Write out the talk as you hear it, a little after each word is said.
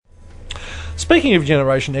Speaking of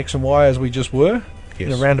Generation X and Y, as we just were,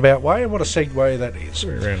 in a roundabout way, and what a segue that is.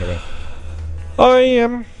 Very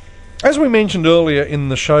roundabout. As we mentioned earlier in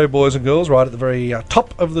the show, boys and girls, right at the very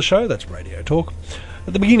top of the show, that's Radio Talk,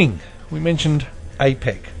 at the beginning, we mentioned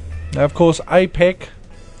APEC. Now, of course, APEC...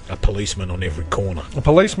 A policeman on every corner. A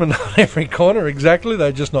policeman on every corner, exactly.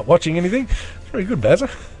 They're just not watching anything. Very good,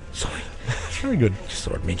 Bazza. Sorry. It's very good. Just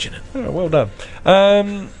thought I'd mention it. Oh, well done.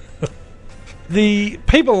 The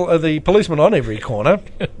policeman on every corner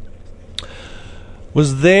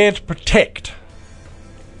was there to protect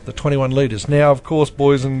the 21 leaders. Now, of course,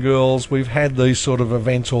 boys and girls, we've had these sort of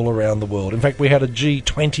events all around the world. In fact, we had a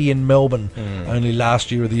G20 in Melbourne only last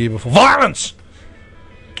year or the year before. Violence!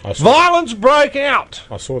 Violence broke out!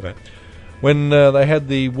 I saw that. When they had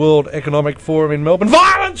the World Economic Forum in Melbourne,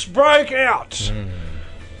 violence broke out!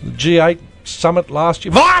 The G8 summit last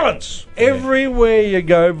year, violence! Yeah. Everywhere you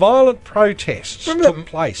go, violent protests took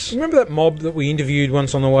place. Remember that mob that we interviewed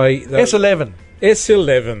once on the way? S11.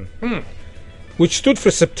 S11. Which stood for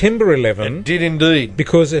September 11. It did indeed.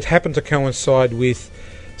 Because it happened to coincide with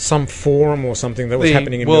some forum or something that was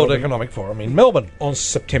happening in World Melbourne. Economic Forum in Melbourne. On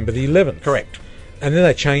September the 11th. Correct. And then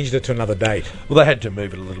they changed it to another date. Well, they had to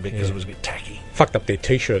move it a little bit because it was a bit tacky. Fucked up their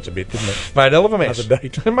T-shirts a bit, didn't it? Made a hell of a mess. Another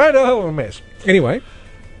date. Made a hell of a mess. Anyway,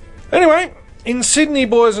 in Sydney,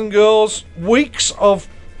 boys and girls, weeks of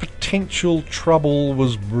potential trouble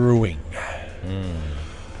was brewing.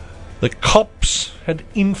 The cops had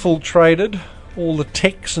infiltrated all the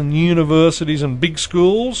techs and universities and big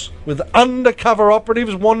schools with undercover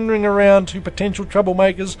operatives wandering around to potential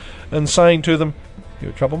troublemakers and saying to them, "You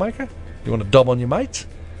a troublemaker? You want to dob on your mates?"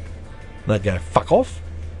 And they'd go, "Fuck off.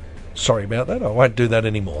 Sorry about that. I won't do that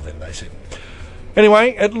anymore," then they said.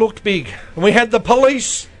 Anyway, it looked big. And we had the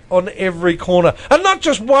police on every corner. And not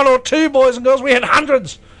just one or two, boys and girls. We had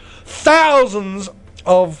hundreds, thousands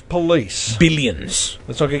of police. Billions.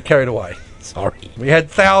 Let's not get carried away. Sorry. We had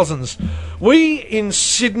thousands. We in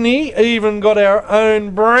Sydney even got our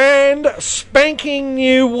own brand spanking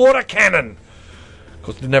new water cannon. Of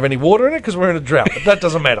course, didn't have any water in it because we're in a drought, but that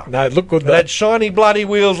doesn't matter. No, it looked good. It had shiny bloody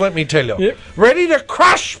wheels, let me tell you. Yep. Ready to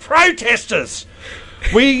crush protesters.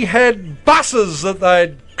 We had buses that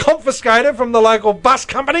they'd confiscated from the local bus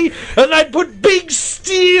company, and they'd put big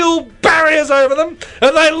steel barriers over them,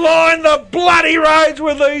 and they lined the bloody roads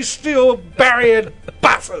with these steel barriered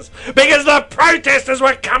buses because the protesters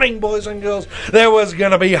were coming, boys and girls. There was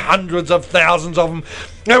going to be hundreds of thousands of them.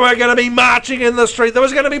 They were going to be marching in the street. There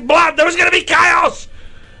was going to be blood. There was going to be chaos.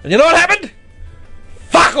 And you know what happened?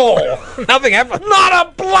 Fuck all. Nothing happened. Not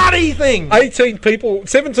a bloody thing. 17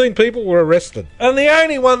 people were arrested. And the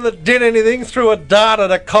only one that did anything threw a dart at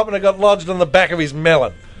a cop and it got lodged on the back of his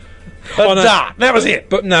melon. A dart. That was it.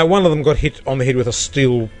 But no, one of them got hit on the head with a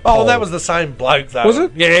steel pole. pole. That was the same bloke, though. Was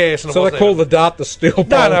it? Yes. So they called the dart the steel pole?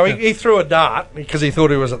 No, he threw a dart because he thought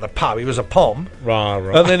he was at the pub. He was a pom. Right.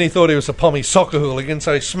 And then he thought he was a pommy soccer hooligan,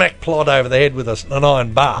 so he smacked Plod over the head with an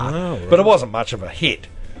iron bar. Oh, right. But it wasn't much of a hit.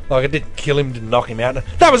 Like, it didn't kill him, didn't knock him out.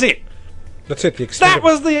 That was it. That's it, the extent That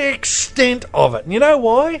was the extent of it. And you know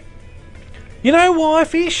why? You know why,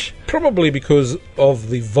 Fish? Probably because of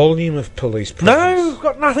the volume of police presence. No,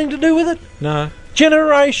 got nothing to do with it. No.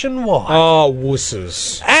 Generation Y. Oh,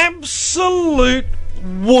 wusses. Absolute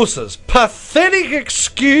wusses. Pathetic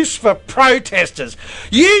excuse for protesters.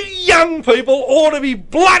 You young people ought to be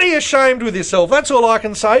bloody ashamed with yourself. That's all I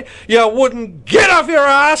can say. You wouldn't get off your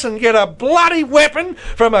ass and get a bloody weapon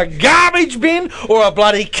from a garbage bin or a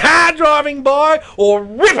bloody car driving by or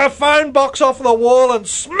rip a phone box off the wall and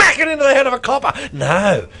smack it into the head of a copper.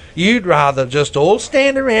 No, you'd rather just all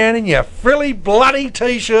stand around in your frilly bloody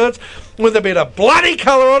t-shirts with a bit of bloody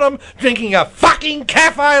colour on them, drinking a fucking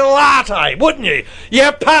cafe latte, wouldn't you?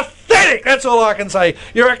 You're pathetic, that's all I can say.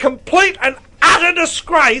 You're a complete and utter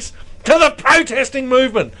disgrace to the protesting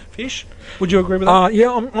movement. Fish, would you agree with that?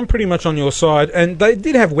 Yeah, I'm pretty much on your side. And they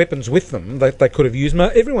did have weapons with them that they could have used.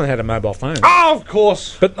 Everyone had a mobile phone. Oh, of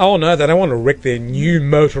course. But, no, they don't want to wreck their new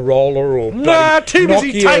Motorola or too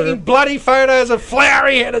busy Nokia. Taking bloody photos of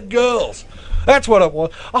flowery-headed girls. That's what it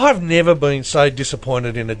was. I've never been so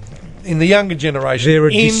disappointed in the younger generation. They're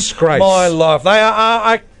a disgrace. My life. They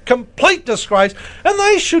are a complete disgrace, and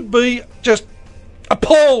they should be just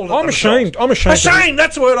appalled. I'm ashamed. Ashamed.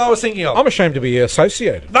 That's the word I was thinking of. I'm ashamed to be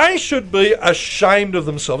associated. They should be ashamed of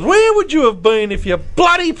themselves. Where would you have been if your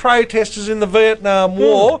bloody protesters in the Vietnam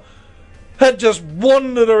War had just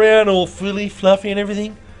wandered around all frilly, fluffy, and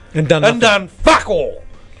everything, and done fuck all?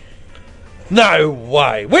 No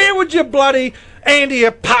way. Where would your bloody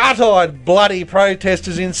anti-apartheid bloody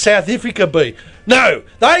protesters in South Africa be? No,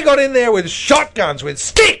 they got in there with shotguns, with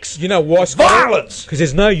sticks. You know why? Violence. Because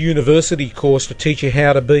there's no university course to teach you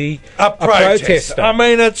how to be A protester. protester. I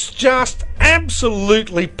mean, it's just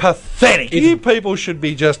absolutely pathetic. You people should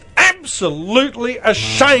be just absolutely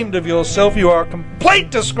ashamed of yourself. You are a complete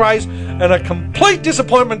disgrace and a complete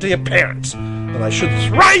disappointment to your parents. And they should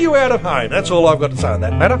throw you out of home. That's all I've got to say on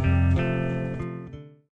that matter.